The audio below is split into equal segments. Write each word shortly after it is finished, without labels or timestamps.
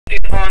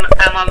On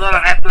Amazon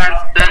Headland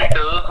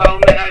Center. How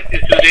may I help you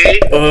today?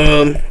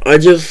 I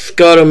just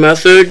got a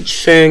message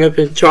saying I've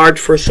been charged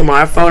for some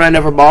iPhone I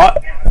never bought.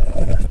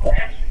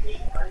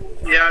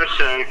 Yes,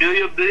 sir. Do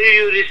you believe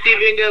you're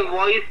receiving a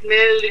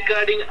voicemail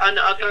regarding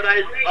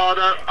unauthorized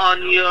order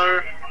on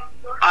your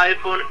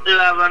iPhone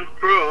 11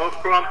 Pro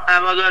from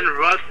Amazon?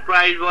 Worst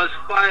price was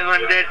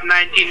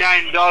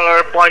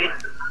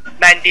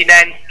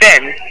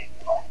 $599.99.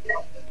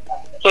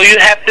 So you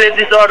have placed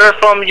this order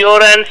from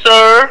your end,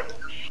 sir?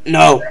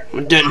 No,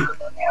 I didn't.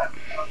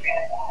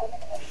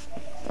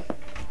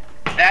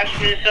 That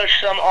means that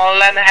some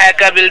online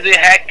hacker will be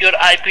hack your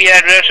IP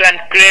address and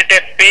create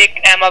a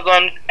fake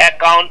Amazon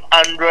account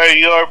under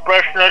your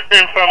personal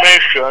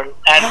information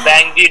and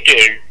bank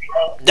details.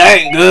 That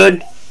ain't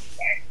good.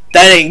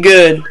 That ain't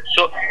good.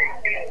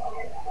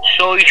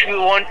 So if you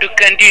want to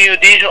continue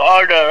this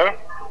order,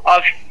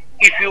 or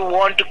if you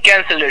want to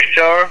cancel it,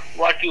 sir,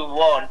 what you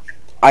want?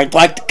 I'd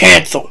like to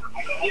cancel.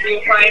 Did you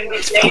find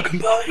this link?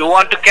 You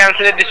want to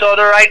cancel this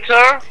order, right,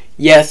 sir?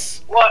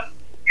 Yes. What?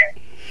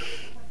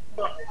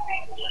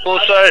 So,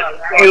 sir,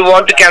 you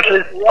want to cancel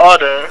this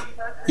order?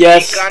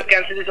 Yes. We can't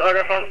cancel this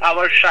order from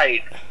our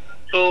side.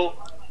 So,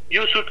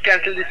 you should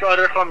cancel this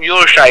order from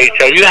your side,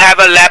 sir. You have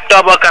a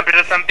laptop or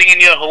computer, something in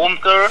your home,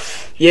 sir?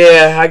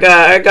 Yeah, I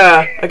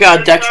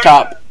got a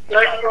desktop.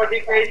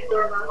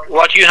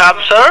 What you have,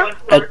 sir?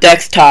 A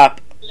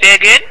desktop. Say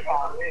again?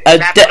 A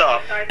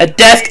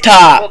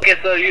desktop. Okay,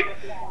 so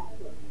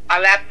a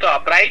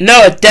laptop, right?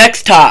 No, a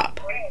desktop.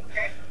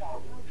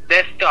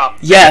 Desktop.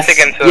 Yes. Wait a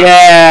second, sir.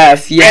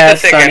 Yes.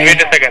 Yes. Wait Sonny. a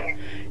second.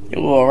 You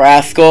little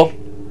rascal.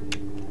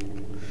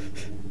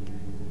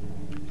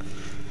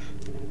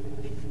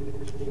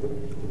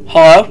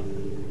 Hello?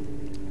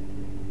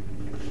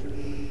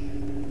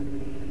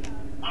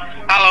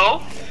 Hello?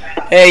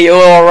 Hey, you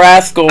little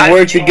rascal,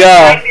 where'd you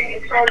go?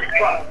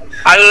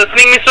 Are you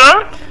listening me,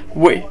 sir?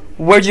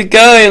 Where'd you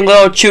go, you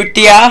little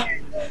chutia?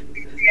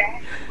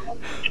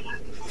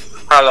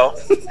 Hello?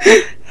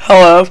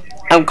 Hello?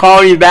 I'm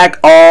calling you back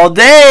all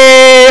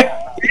day!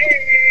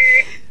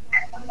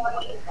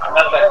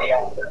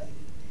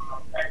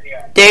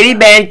 तेरी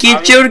बहन की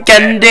चुर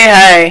कंधे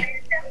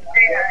है.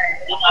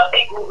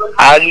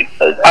 Are you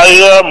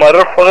a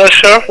motherfucker,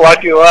 sir?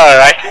 What you are,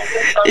 right?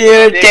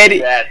 You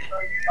तेरी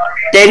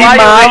Why माँ.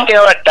 you wasting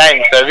our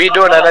time, sir? We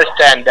don't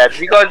understand that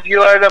because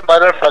you are the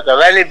motherfucker,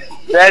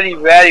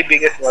 very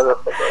biggest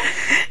motherfucker.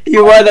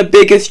 You are the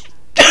biggest.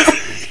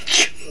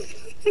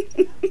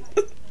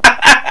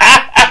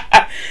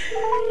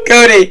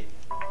 Cody.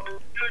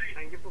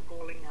 Thank you for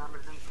calling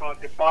Amazon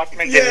Fraud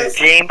Department. This is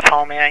James.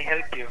 How may I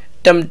help you?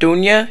 तुम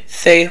दुनिया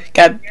से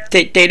क्या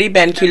तेरी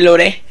बहन की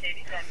लोड़े?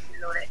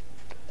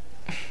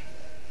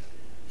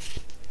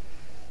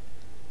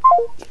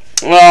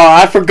 Oh,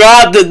 I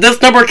forgot that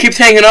this number keeps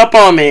hanging up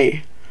on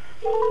me.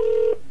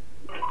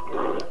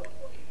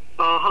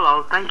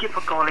 Hello. Thank you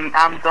for calling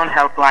Amazon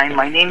Helpline.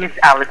 My name is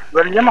Alex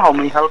William. How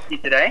may I help you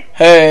today?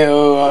 Hey,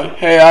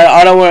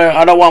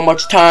 I don't want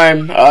much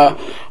time.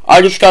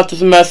 I just got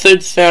this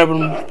message saying I've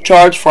been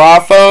charged for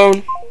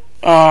iPhone.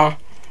 I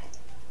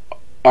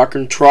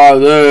can try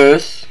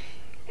this.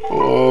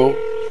 Hello.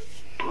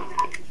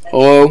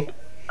 Hello.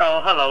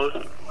 Oh, hello.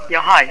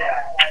 Yeah, hi.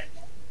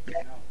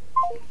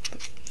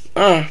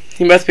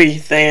 He must be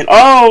saying,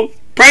 "Oh,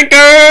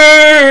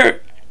 pranker!"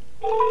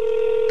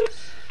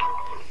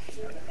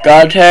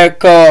 God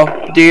heko,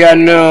 dia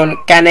noon,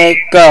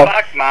 kaneko.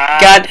 Fuck, man.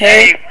 God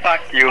hey,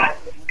 fuck you.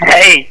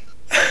 Hey,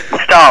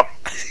 stop.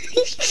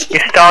 You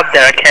stop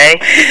there,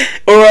 okay?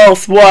 Or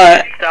else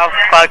what? Stop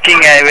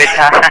fucking every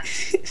time.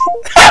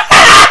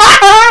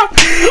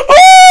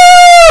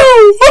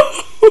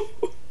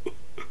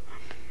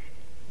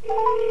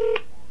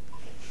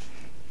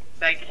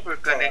 Thank you for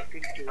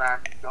connecting to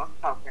Amazon.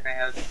 How can I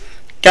help you?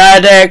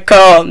 God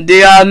heko,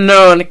 dia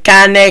noon,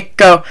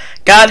 kaneko.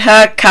 God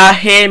ha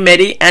kahe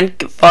meri and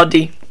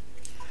body.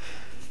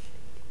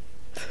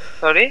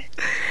 Sorry?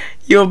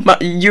 You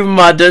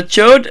mother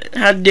chode,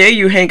 how dare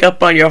you hang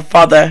up on your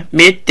father?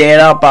 Me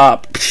data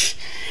bob.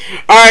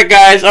 Alright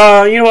guys,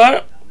 you know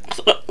what?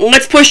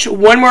 Let's push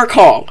one more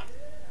call.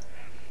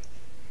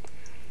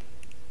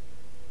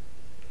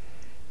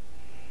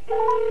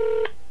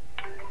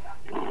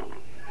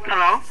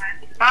 Hello?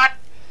 Hi.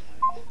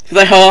 He's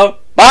like, hello?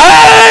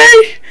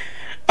 Bye!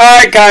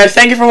 Alright guys,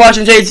 thank you for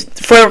watching thanks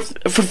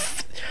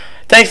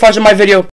for watching my video.